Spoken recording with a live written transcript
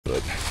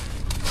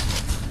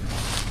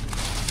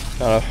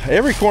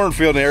Every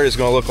cornfield area is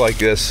going to look like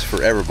this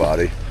for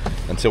everybody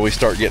until we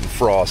start getting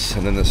frost,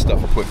 and then this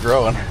stuff will quit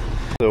growing.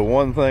 So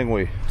one thing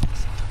we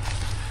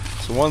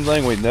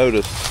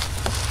noticed,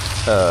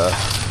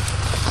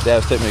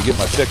 Dad's taking me to get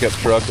my pickup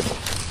truck.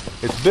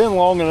 It's been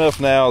long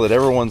enough now that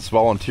everyone's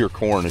volunteer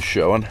corn is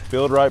showing.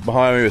 Field right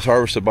behind me was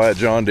harvested by a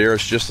John Deere.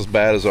 It's just as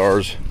bad as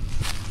ours,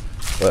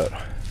 but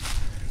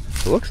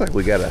it looks like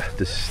we got a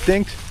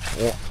distinct,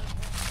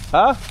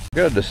 got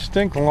a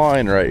distinct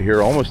line right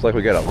here, almost like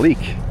we got a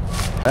leak.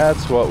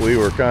 That's what we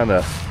were kind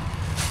of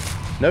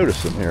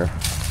noticing here.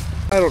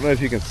 I don't know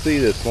if you can see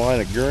this line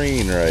of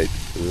green right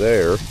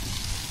there.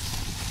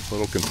 A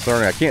little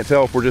concerning. I can't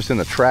tell if we're just in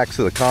the tracks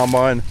of the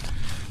combine.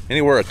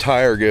 Anywhere a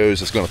tire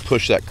goes, it's going to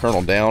push that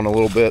kernel down a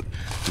little bit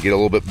to get a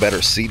little bit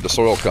better seed to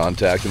soil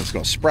contact, and it's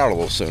going to sprout a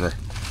little sooner.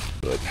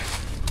 But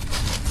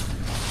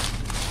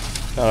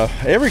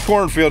every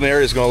cornfield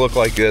area is going to look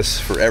like this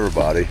for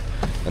everybody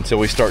until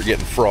we start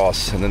getting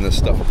frost, and then this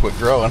stuff will quit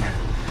growing.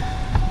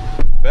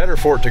 Better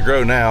for it to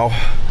grow now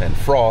and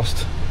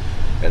frost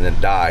and then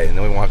die, and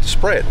then we won't have to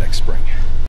spray it next spring.